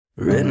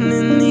Written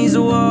in these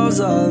walls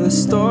are the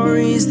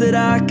stories that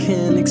I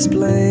can't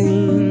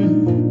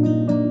explain.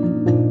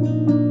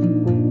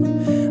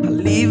 I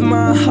leave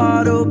my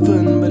heart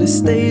open, but it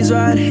stays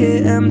right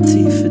here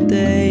empty for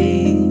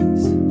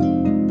days.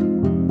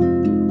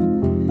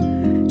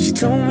 She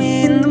told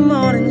me in the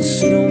morning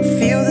she don't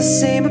feel the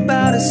same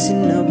about us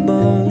in her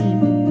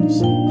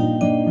bones.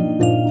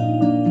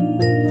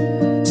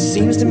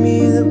 Seems to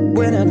me that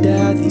when I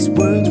die, these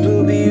words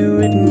will be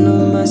written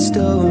on my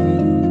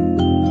stone.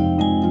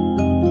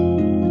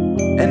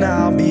 And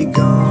I'll be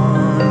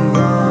gone,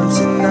 gone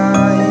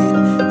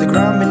tonight. The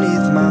ground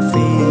beneath my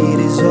feet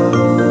is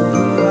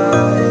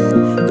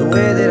overwide. The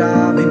way that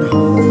I've been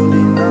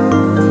holding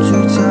on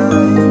too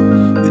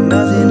tight, with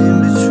nothing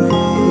in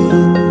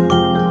between.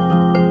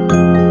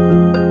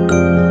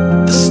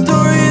 The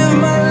story of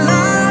my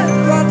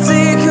life, I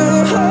take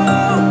her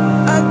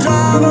home. I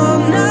drive all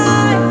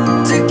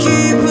night to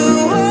keep her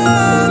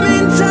warm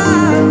in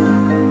time.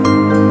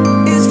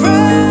 It's frozen.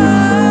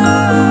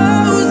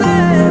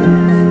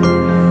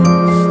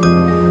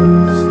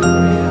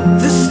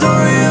 The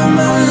story of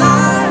my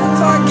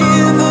life, I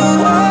give her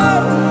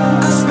hope.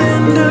 I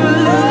spend her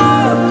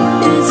love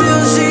until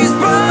she's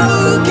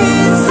broke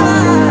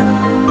inside.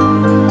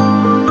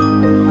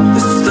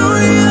 The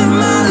story of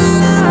my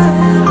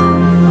life.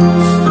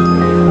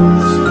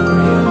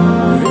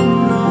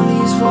 Written on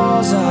these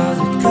walls are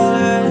the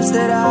colors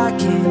that I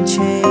can't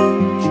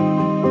change.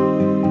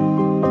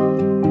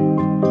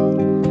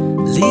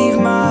 Leave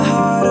my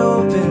heart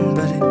open,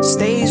 but it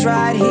stays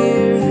right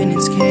here in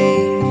its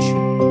cage.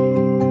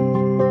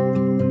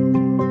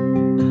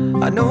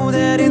 I know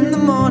that in the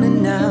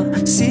morning now,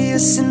 see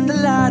us in the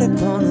light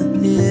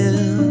upon the hill.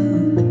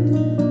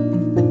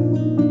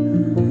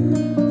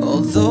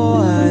 Although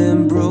I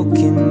am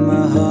broken,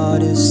 my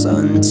heart is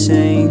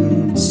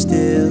untamed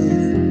still.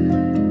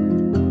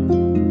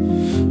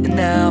 And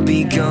I'll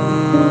be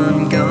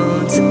gone,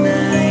 gone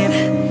tonight.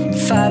 The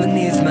fire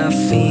beneath my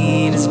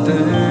feet is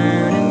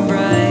burning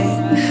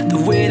bright. The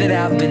way that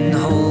I've been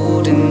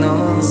holding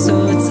on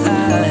so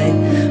tight,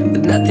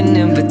 with nothing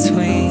in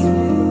between.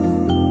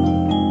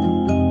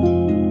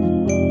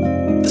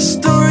 The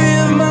story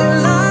of my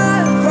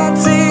life, I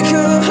take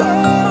her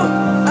home.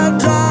 I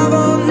drive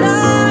all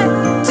night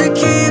to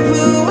keep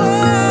her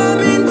warm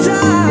in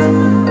time.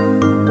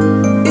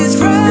 It's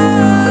frozen.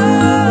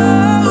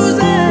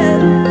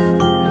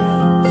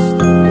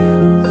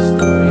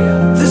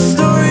 The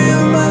story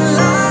of my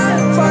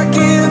life, I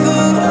give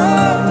her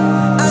hope.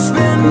 I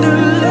spend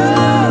her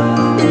love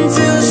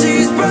until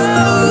she's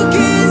broke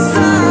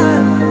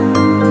inside.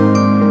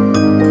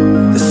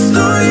 The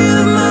story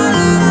of my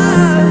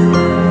life.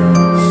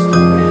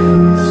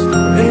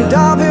 And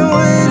I've been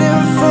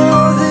waiting for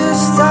this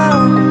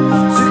time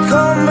to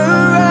come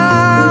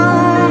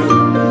around.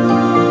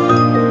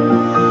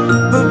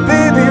 But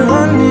baby,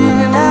 running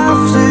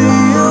after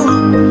you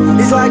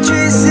is like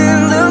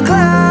chasing the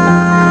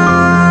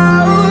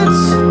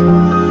clouds.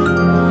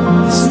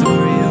 The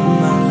story of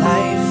my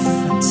life,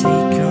 I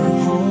take her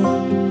home.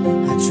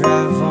 I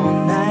drive all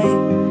night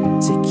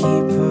to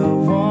keep her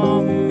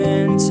warm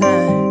in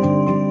time.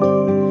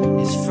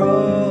 It's frozen.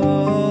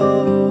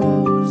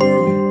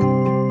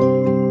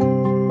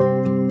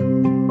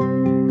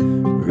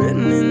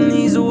 Written in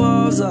these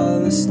walls are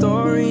the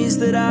stories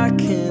that I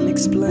can't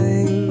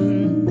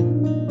explain.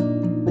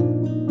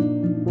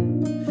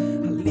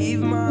 I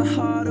leave my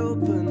heart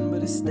open,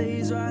 but it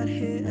stays right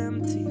here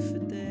empty for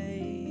days.